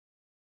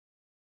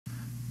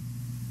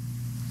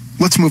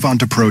let's move on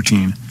to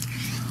protein.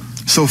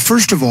 So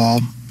first of all,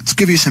 let's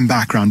give you some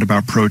background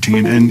about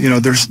protein. And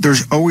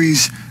there's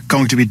always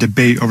going to be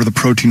debate over the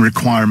protein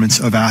requirements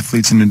of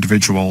athletes and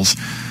individuals.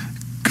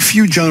 A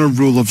few general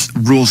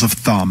rules of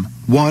thumb.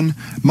 One,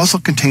 muscle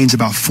contains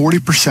about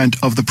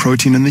 40% of the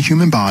protein in the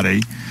human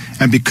body,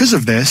 and because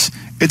of this,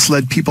 it's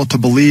led people to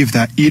believe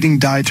that eating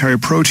dietary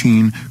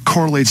protein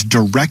correlates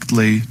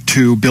directly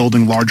to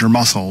building larger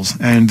muscles,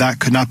 and that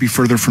could not be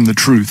further from the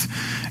truth.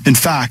 In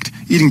fact,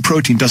 eating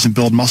protein doesn't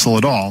build muscle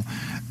at all.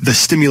 The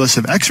stimulus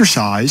of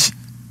exercise,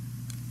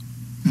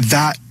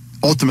 that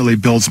ultimately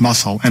builds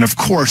muscle. And of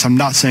course, I'm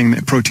not saying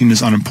that protein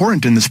is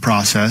unimportant in this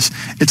process.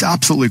 It's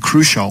absolutely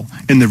crucial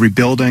in the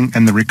rebuilding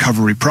and the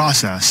recovery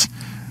process.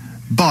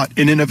 But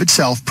in and of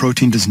itself,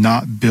 protein does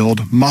not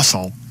build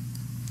muscle.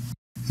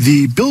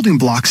 The building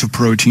blocks of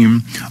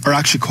protein are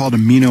actually called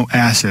amino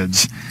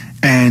acids.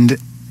 And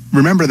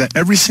remember that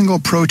every single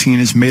protein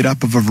is made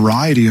up of a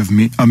variety of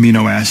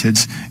amino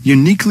acids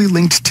uniquely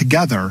linked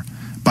together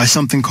by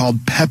something called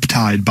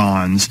peptide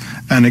bonds.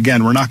 And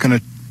again, you're not going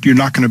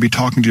to be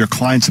talking to your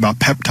clients about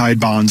peptide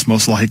bonds,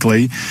 most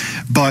likely.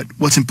 But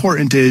what's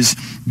important is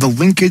the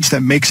linkage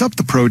that makes up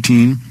the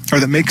protein, or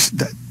that links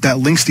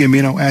the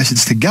amino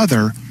acids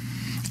together,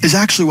 is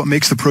actually what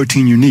makes the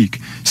protein unique.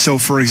 So,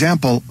 for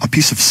example, a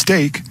piece of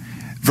steak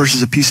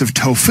versus a piece of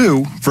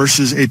tofu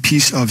versus a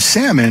piece of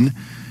salmon,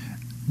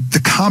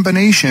 the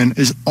combination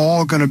is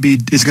going to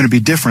be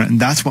different, and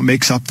that's what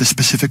makes up the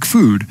specific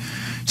food.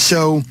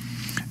 So,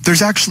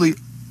 there's actually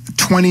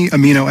 20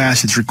 amino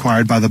acids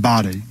required by the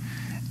body.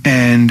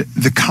 And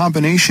the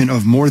combination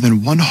of more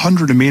than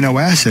 100 amino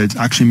acids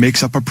actually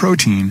makes up a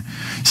protein.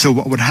 So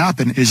what would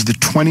happen is the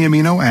 20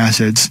 amino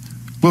acids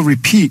will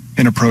repeat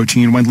in a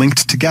protein when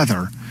linked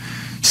together.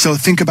 So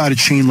think about a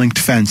chain-linked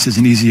fence as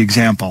an easy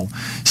example.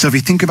 So if you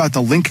think about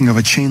the linking of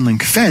a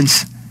chain-link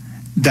fence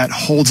that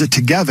holds it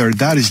together,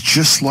 that is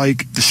just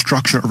like the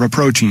structure of a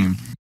protein.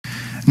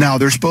 Now,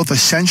 there's both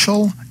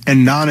essential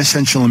and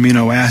non-essential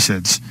amino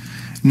acids.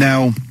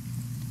 Now,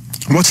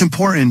 what's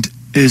important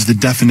is the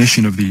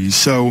definition of these.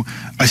 So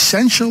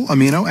essential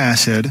amino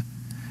acid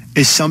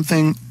is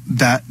something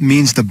that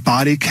means the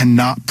body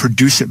cannot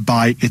produce it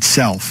by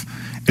itself.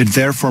 It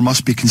therefore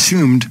must be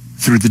consumed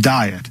through the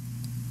diet.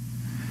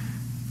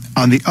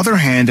 On the other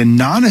hand, a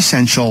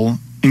non-essential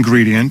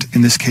ingredient,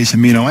 in this case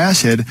amino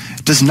acid,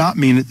 doesn't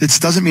mean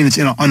it's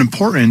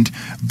unimportant,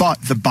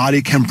 but the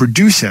body can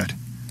produce it.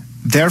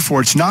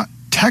 Therefore, it's not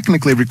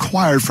technically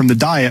required from the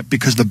diet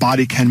because the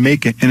body can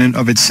make it in and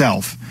of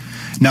itself.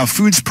 Now,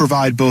 foods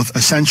provide both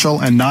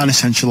essential and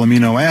non-essential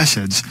amino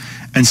acids,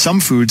 and some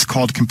foods,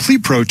 called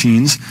complete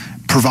proteins,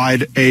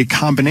 provide a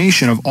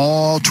combination of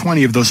all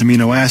 20 of those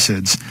amino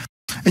acids.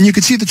 And you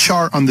can see the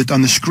chart on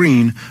the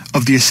screen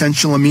of the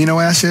essential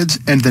amino acids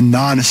and the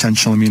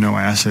non-essential amino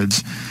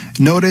acids.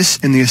 Notice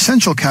in the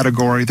essential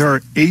category,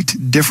 there's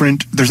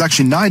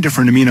actually 9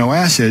 different amino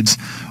acids.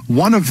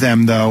 One of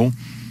them, though,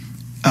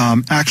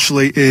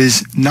 actually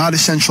is not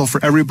essential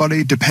for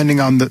everybody, depending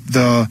on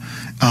the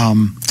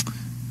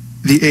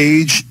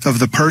age of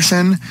the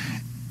person.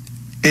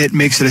 It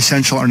makes it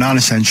essential or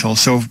non-essential.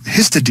 So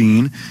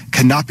histidine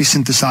cannot be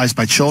synthesized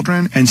by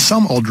children and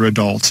some older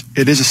adults.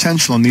 It is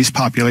essential in these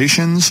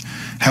populations.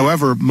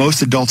 However,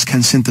 most adults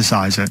can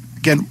synthesize it.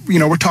 Again,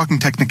 we're talking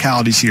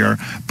technicalities here,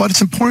 but it's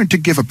important to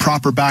give a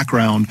proper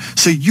background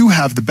so you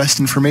have the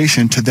best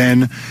information to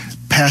then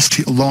pass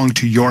along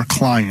to your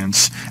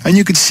clients. And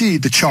you can see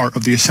the chart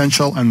of the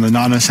essential and the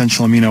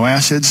non-essential amino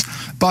acids,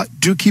 but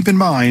do keep in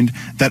mind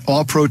that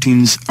all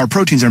proteins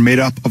are made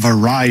up of a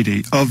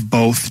variety of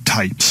both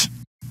types.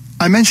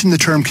 I mentioned the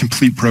term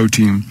complete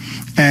protein,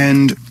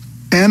 and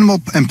animal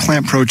and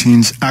plant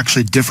proteins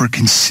actually differ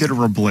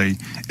considerably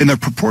in the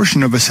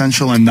proportion of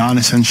essential and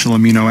non-essential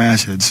amino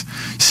acids.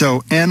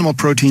 So animal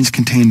proteins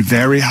contain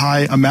very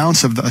high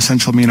amounts of the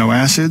essential amino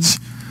acids.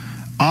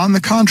 On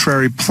the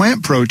contrary,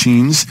 plant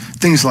proteins,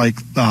 things like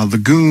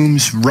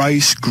legumes,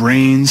 rice,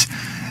 grains,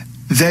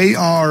 they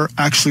are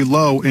actually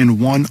low in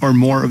one or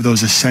more of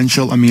those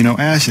essential amino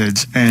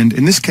acids. And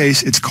in this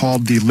case, it's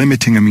called the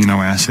limiting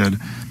amino acid.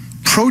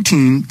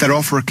 Protein that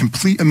offer a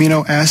complete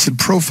amino acid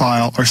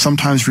profile are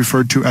sometimes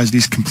referred to as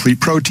these complete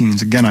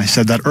proteins. Again, I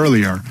said that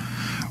earlier.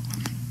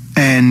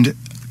 And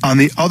on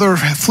the other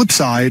flip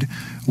side,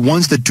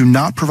 ones that do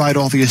not provide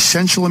all the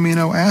essential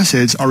amino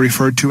acids are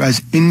referred to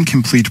as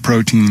incomplete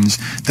proteins.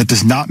 That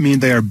does not mean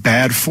they are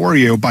bad for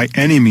you by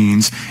any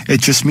means.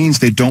 It just means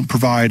they don't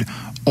provide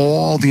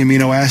all the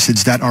amino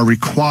acids that are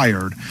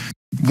required.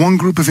 One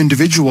group of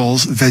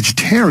individuals,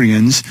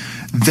 vegetarians,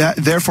 that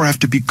therefore have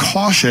to be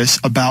cautious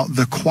about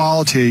the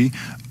quality,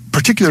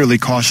 particularly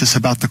cautious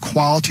about the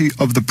quality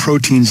of the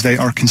proteins they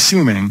are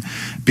consuming,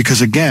 because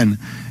again,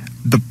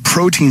 the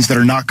proteins that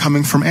are not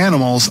coming from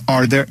animals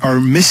are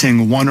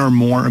missing one or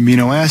more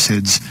amino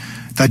acids.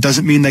 That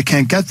doesn't mean they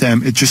can't get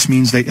them. It just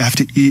means they have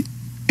to eat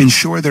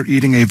ensure they're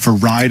eating a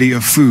variety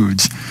of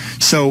foods.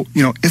 So,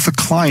 if a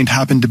client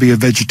happened to be a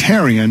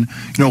vegetarian,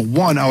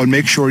 one, I would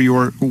make sure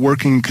you're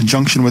working in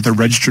conjunction with a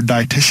registered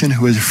dietitian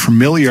who is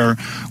familiar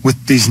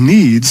with these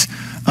needs.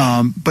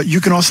 But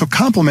you can also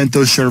complement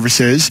those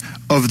services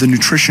of the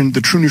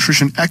true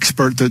nutrition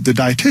expert, the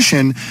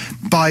dietitian,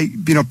 by,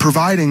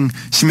 providing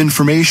some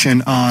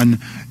information on,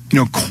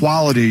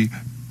 quality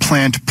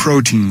plant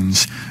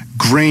proteins,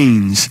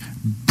 grains,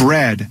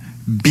 bread,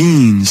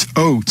 beans,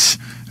 oats.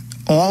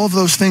 All of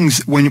those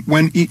things,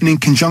 when eaten in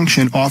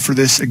conjunction, offer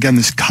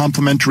this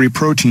complementary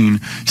protein.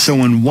 So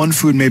when one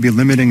food may be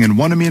limiting in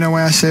one amino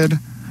acid,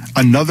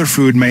 another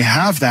food may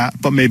have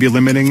that, but may be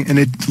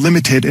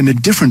limited in a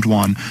different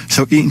one.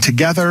 So eaten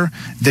together,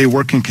 they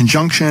work in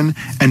conjunction,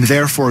 and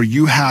therefore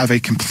you have a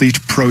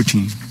complete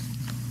protein.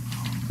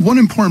 One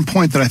important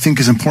point that I think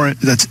is important,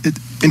 that's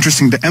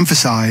interesting to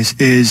emphasize,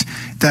 is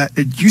that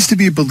it used to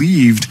be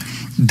believed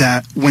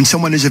that when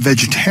someone is a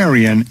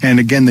vegetarian, and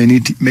again, they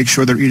need to make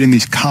sure they're eating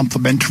these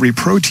complementary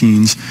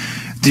proteins,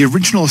 the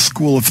original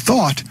school of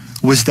thought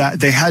was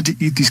that they had to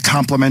eat these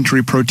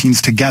complementary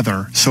proteins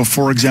together. So,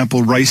 for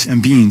example, rice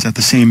and beans at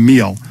the same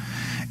meal.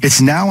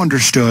 It's now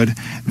understood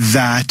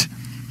that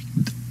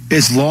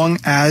as long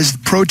as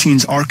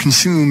proteins are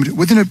consumed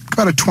within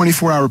about a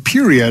 24-hour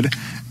period,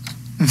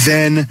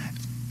 then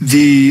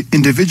the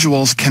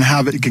individuals can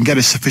get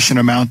a sufficient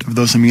amount of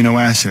those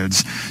amino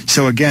acids.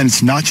 So again,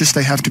 it's not just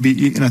they have to be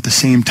eaten at the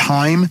same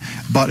time,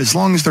 but as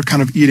long as they're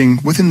kind of eating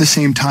within the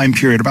same time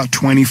period, about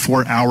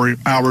 24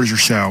 hours or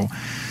so.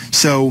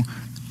 So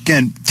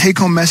again,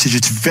 take-home message,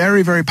 it's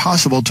very, very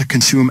possible to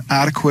consume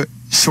adequate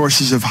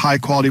sources of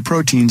high-quality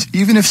proteins,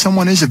 even if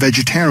someone is a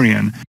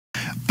vegetarian.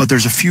 But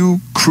there's a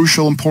few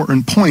crucial,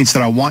 important points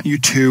that I want you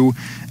to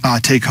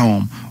take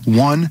home.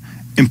 One,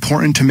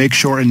 important to make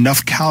sure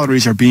enough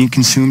calories are being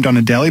consumed on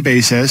a daily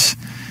basis.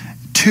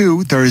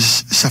 Two, there's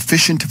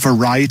sufficient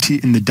variety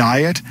in the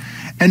diet.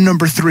 And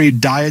number three,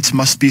 diets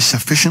must be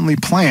sufficiently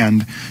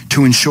planned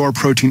to ensure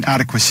protein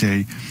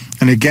adequacy.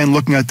 And again,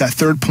 looking at that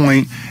third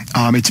point,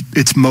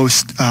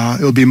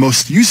 it'll be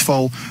most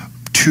useful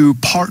to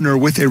partner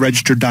with a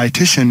registered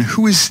dietitian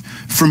who is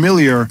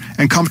familiar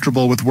and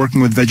comfortable with working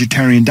with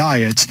vegetarian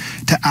diets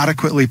to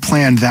adequately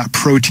plan that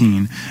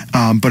protein.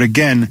 But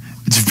again,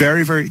 it's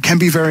can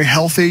be very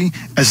healthy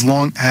as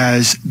long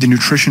as the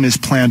nutrition is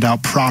planned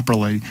out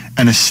properly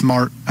and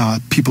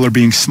people are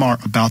being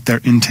smart about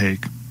their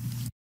intake.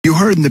 You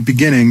heard in the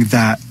beginning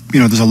that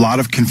there's a lot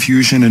of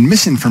confusion and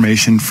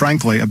misinformation,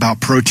 frankly,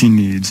 about protein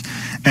needs.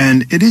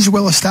 And it is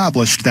well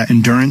established that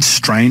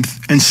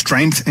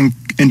strength and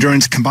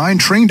endurance combined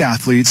trained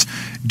athletes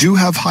do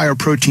have higher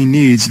protein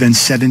needs than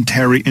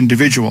sedentary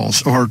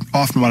individuals, or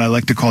often what I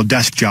like to call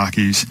desk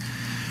jockeys.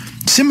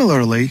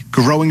 Similarly,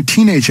 growing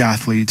teenage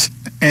athletes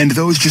and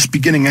those just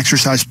beginning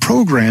exercise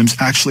programs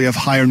actually have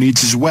higher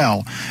needs as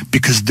well,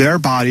 because their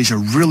bodies are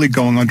really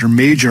going under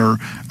major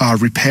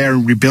repair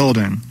and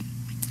rebuilding.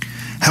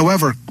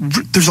 However,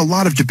 there's a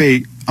lot of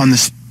debate on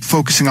this,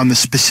 focusing on the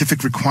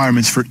specific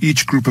requirements for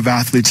each group of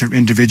athletes or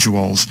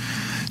individuals.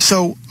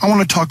 So I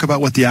want to talk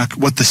about what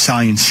the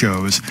science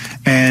shows.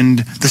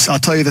 And I'll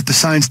tell you that the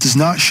science does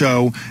not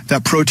show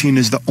that protein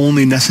is the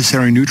only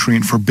necessary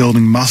nutrient for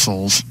building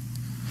muscles.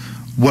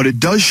 What it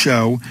does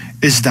show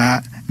is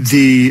that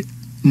the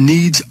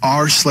needs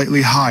are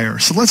slightly higher.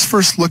 So let's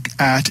first look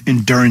at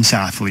endurance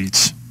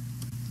athletes.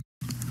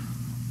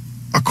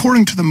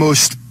 According to the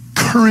most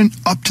current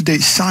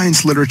up-to-date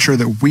science literature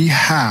that we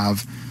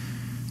have,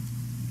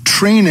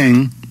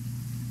 training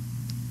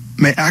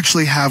may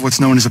actually have what's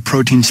known as a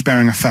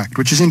protein-sparing effect,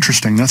 which is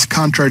interesting. That's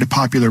contrary to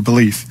popular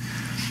belief.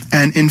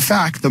 And in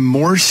fact, the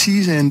more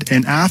seasoned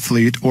an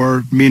athlete,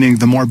 or meaning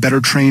the more better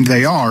trained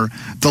they are,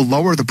 the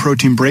lower the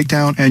protein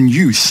breakdown and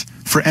use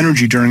for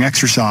energy during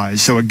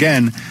exercise. So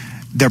again,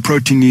 their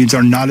protein needs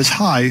are not as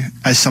high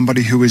as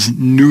somebody who is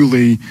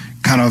newly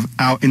kind of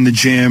out in the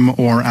gym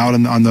or out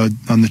on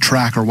the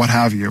track or what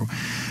have you.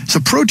 So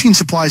protein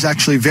supplies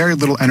actually very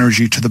little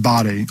energy to the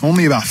body,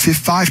 only about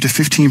 5 to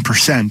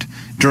 15%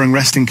 during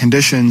resting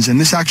conditions, and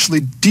this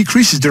actually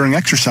decreases during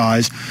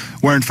exercise,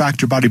 where in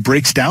fact your body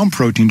breaks down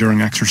protein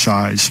during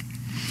exercise.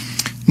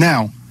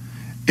 Now,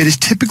 it is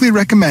typically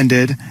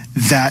recommended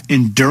that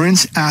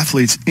endurance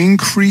athletes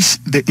increase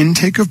the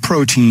intake of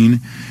protein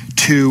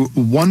to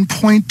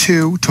 1.2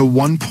 to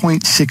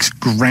 1.6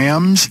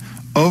 grams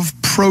of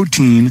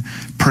protein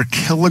per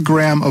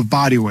kilogram of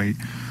body weight,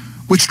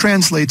 which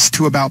translates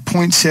to about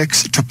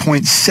 0.6 to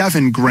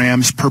 0.7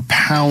 grams per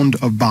pound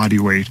of body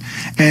weight.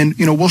 And,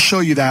 we'll show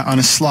you that on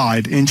a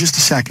slide in just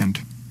a second.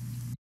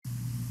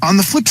 On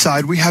the flip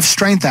side, we have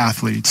strength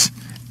athletes.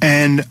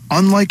 And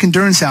unlike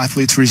endurance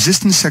athletes,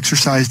 resistance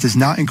exercise does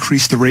not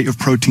increase the rate of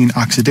protein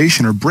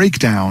oxidation or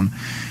breakdown.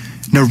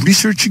 Now,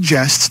 research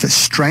suggests that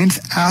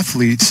strength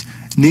athletes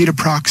need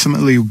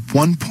approximately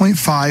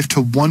 1.5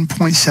 to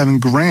 1.7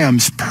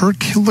 grams per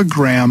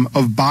kilogram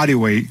of body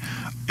weight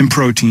in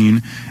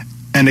protein.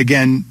 And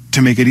again,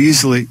 to make it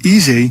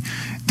easy,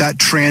 that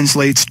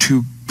translates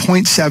to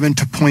 0.7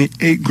 to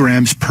 0.8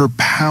 grams per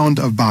pound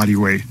of body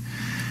weight.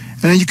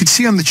 And then you can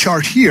see on the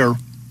chart here,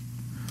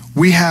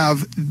 we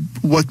have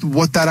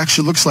what that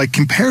actually looks like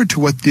compared to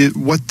what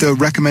the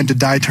recommended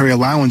dietary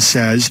allowance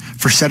says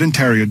for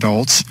sedentary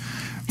adults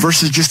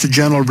versus just a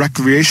general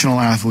recreational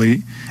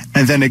athlete,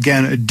 and then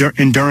again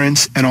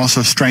endurance and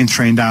also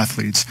strength-trained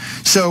athletes.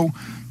 So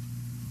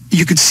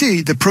you can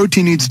see the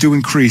protein needs to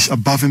increase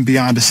above and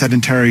beyond a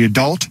sedentary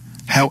adult.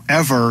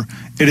 However,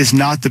 it is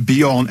not the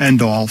be-all and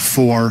end-all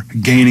for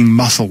gaining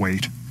muscle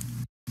weight.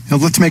 Now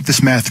let's make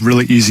this math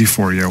really easy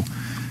for you.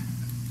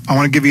 I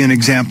want to give you an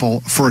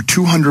example for a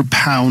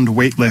 200-pound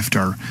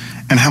weightlifter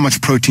and how much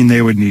protein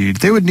they would need.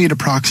 They would need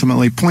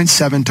approximately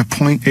 0.7 to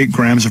 0.8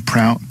 grams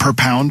per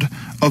pound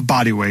of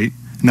body weight,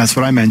 and that's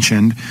what I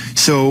mentioned.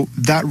 So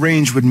that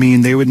range would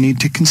mean they would need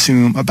to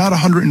consume about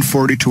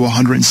 140 to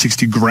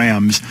 160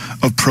 grams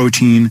of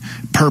protein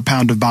per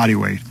pound of body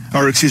weight,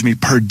 or excuse me,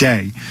 per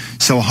day.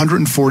 So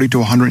 140 to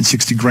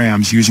 160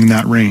 grams using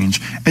that range.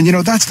 And you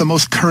know, that's the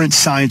most current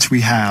science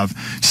we have.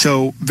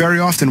 So very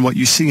often what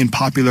you see in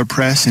popular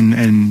press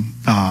and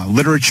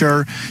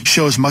literature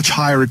shows much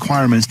higher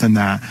requirements than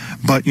that.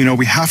 But you know,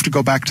 we have to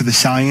go back to the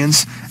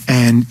science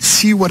and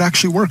see what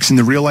actually works in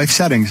the real life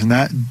settings. And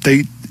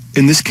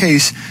in this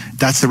case,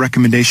 that's the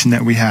recommendation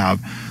that we have.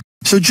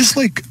 So just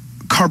like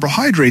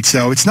carbohydrates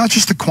though, it's not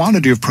just the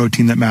quantity of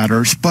protein that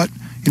matters, but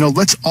you know,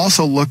 let's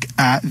also look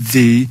at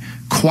the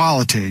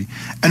quality.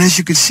 And as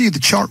you can see, the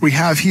chart we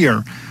have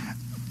here,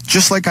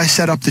 just like I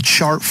set up the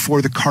chart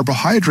for the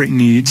carbohydrate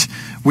needs,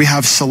 we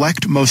have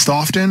select most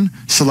often,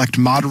 select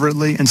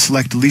moderately, and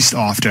select least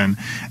often.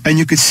 And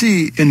you can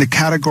see in the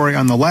category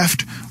on the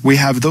left, we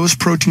have those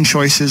protein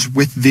choices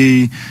with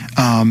they're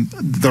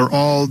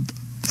all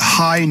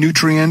high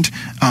nutrient,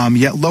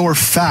 yet lower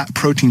fat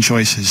protein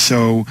choices.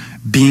 So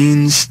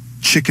beans,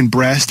 chicken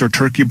breast or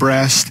turkey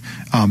breast,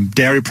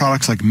 dairy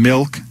products like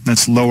milk,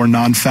 that's lower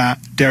non-fat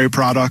dairy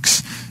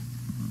products,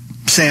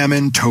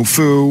 salmon,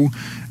 tofu,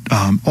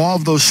 all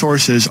of those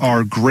sources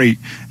are great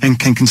and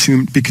can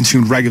be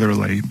consumed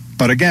regularly.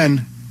 But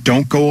again,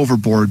 don't go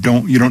overboard.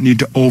 You don't need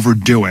to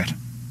overdo it.